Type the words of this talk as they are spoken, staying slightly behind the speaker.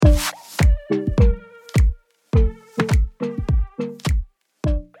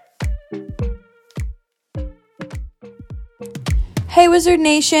Wizard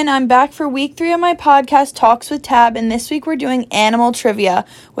Nation. I'm back for week 3 of my podcast, Talks with Tab, and this week we're doing animal trivia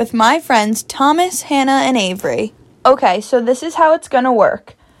with my friends Thomas, Hannah, and Avery. Okay, so this is how it's going to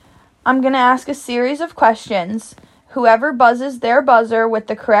work. I'm going to ask a series of questions. Whoever buzzes their buzzer with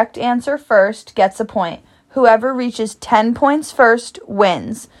the correct answer first gets a point. Whoever reaches 10 points first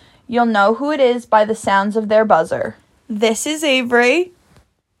wins. You'll know who it is by the sounds of their buzzer. This is Avery.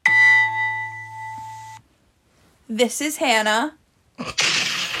 This is Hannah.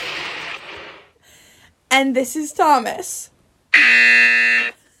 And this is Thomas.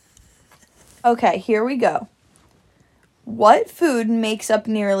 Okay, here we go. What food makes up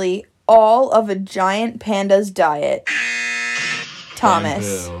nearly all of a giant panda's diet?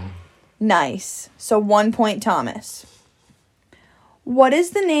 Thomas. Bamboo. Nice. So 1 point, Thomas. What is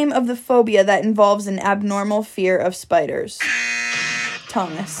the name of the phobia that involves an abnormal fear of spiders?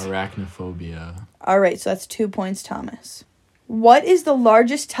 Thomas. Arachnophobia. All right, so that's 2 points, Thomas. What is the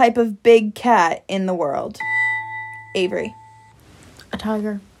largest type of big cat in the world? Avery. A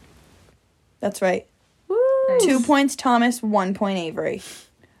tiger. That's right. Woo! 2 points, Thomas. 1 point, Avery.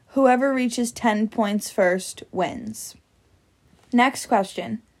 Whoever reaches 10 points first wins. Next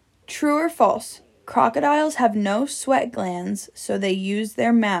question. True or false? Crocodiles have no sweat glands, so they use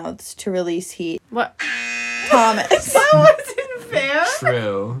their mouths to release heat. What? Thomas. That wasn't fair.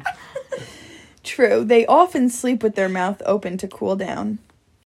 True. True. They often sleep with their mouth open to cool down.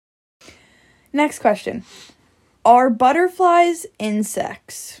 Next question. Are butterflies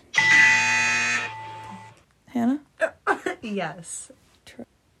insects? Hannah? Yes.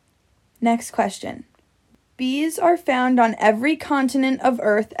 Next question. Bees are found on every continent of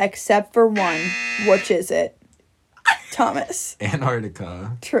Earth except for one. Which is it? Thomas.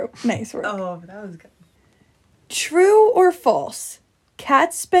 Antarctica. True. Nice work. Oh, that was good. True or false?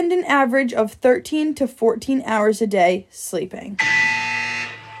 Cats spend an average of 13 to 14 hours a day sleeping.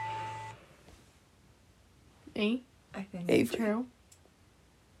 Me? I think Avery. true.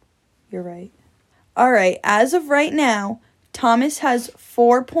 You're right. All right. As of right now, Thomas has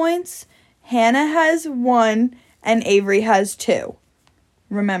 4 points, Hannah has 1, and Avery has 2.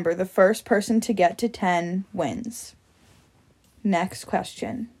 Remember, the first person to get to 10 wins. Next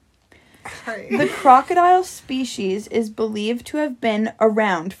question. The crocodile species is believed to have been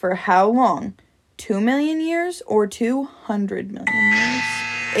around for how long? 2 million years or 200 million years?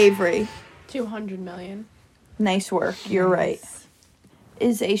 Avery. 200 million. Nice work. You're right.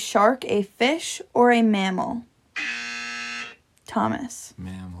 Is a shark a fish or a mammal? Thomas.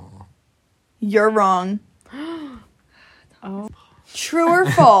 Mammal. You're wrong. Oh. True or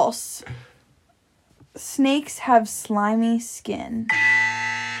false? Snakes have slimy skin.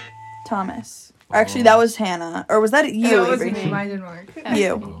 Thomas. Actually, that was Hannah. Or was that you, was Avery? me. Mine didn't work.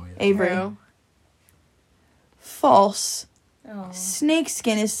 You, Oh, yeah. Avery. True. False. Oh. Snake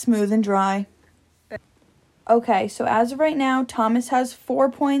skin is smooth and dry. Okay, so as of right now, Thomas has 4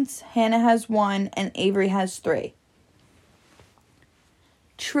 points, Hannah has 1, and Avery has 3.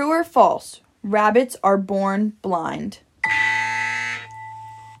 True or false? Rabbits are born blind.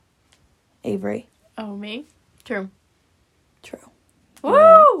 Avery. Oh, me? True. True.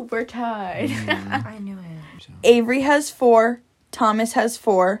 Woo! We're tied. I knew it. Avery has 4, Thomas has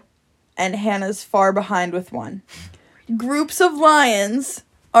 4, and Hannah's far behind with 1. Groups of lions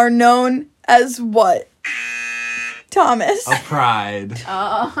are known as what? Thomas. A pride.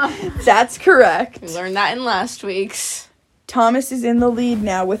 That's correct. We learned that in last week's. Thomas is in the lead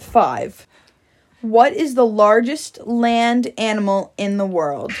now with 5. What is the largest land animal in the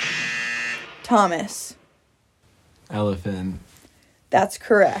world? Thomas. Elephant. That's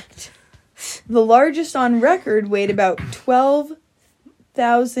correct. The largest on record weighed about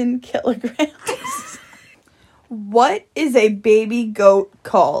 12,000 kilograms. What is a baby goat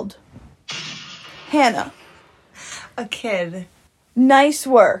called? Hannah. A kid. Nice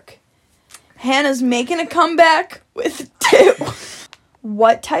work. Hannah's making a comeback with 2.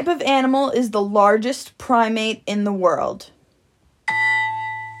 What type of animal is the largest primate in the world?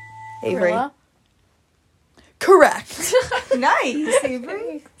 Avery. Gorilla? Correct. Nice,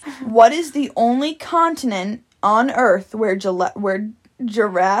 Avery. What is the only continent on Earth where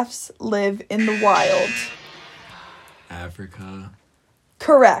giraffes live in the wild? Africa.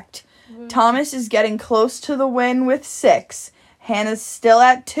 Correct. Thomas is getting close to the win with 6. Hannah's still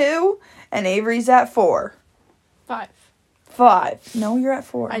at 2, and Avery's at 4. 5. 5. No, you're at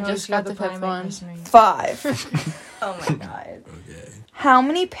 4. I just got the 5th one. 5. Oh my god. Okay. How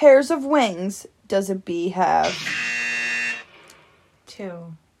many pairs of wings does a bee have?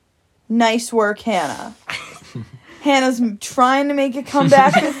 2. Nice work, Hannah. Hannah's trying to make a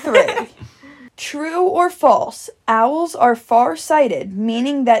comeback with 3. True or false? Owls are far-sighted,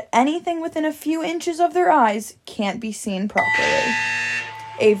 meaning that anything within a few inches of their eyes can't be seen properly.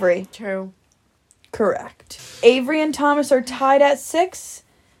 Avery. True. Correct. Avery and Thomas are tied at 6.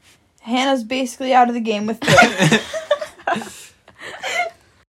 Hannah's basically out of the game with 2.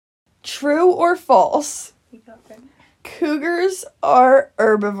 True or false? Cougars are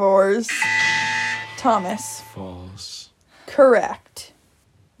herbivores. Thomas. False. Correct.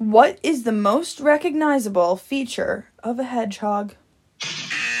 What is the most recognizable feature of a hedgehog?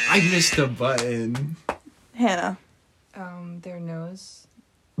 I missed a button. Hannah. Their nose.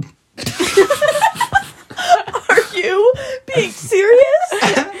 Are you being serious?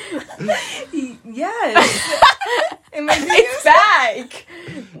 Yes. Am I being It's back.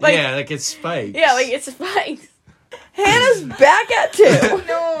 Like- yeah, like it's spikes. Yeah, like it's spikes. Hannah's back at 2.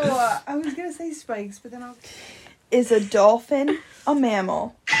 No, I was gonna say spikes, but then I'll. Is a dolphin a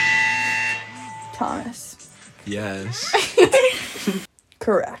mammal? Thomas. Yes.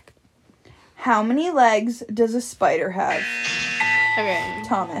 Correct. How many legs does a spider have? Okay.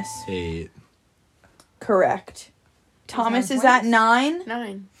 Thomas. 8. Correct. Thomas nine is at points? 9.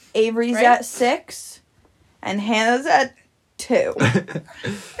 9. Avery's Right? at 6. And Hannah's at 2.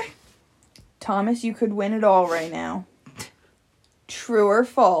 Thomas, you could win it all right now. True or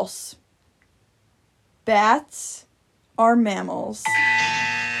false? Bats are mammals.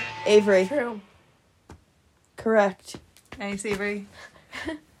 Avery. True. Correct. Nice, Avery.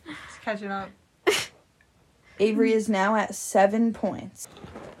 It's catching up. Avery is now at 7 points.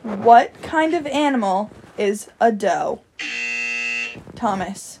 What kind of animal is a doe?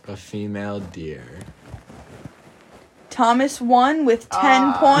 Thomas. A female deer. Thomas won with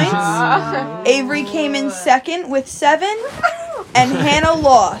 10 points. Avery came in second with 7. And Hannah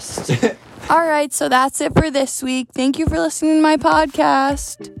lost. All right, so that's it for this week. Thank you for listening to my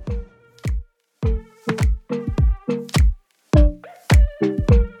podcast.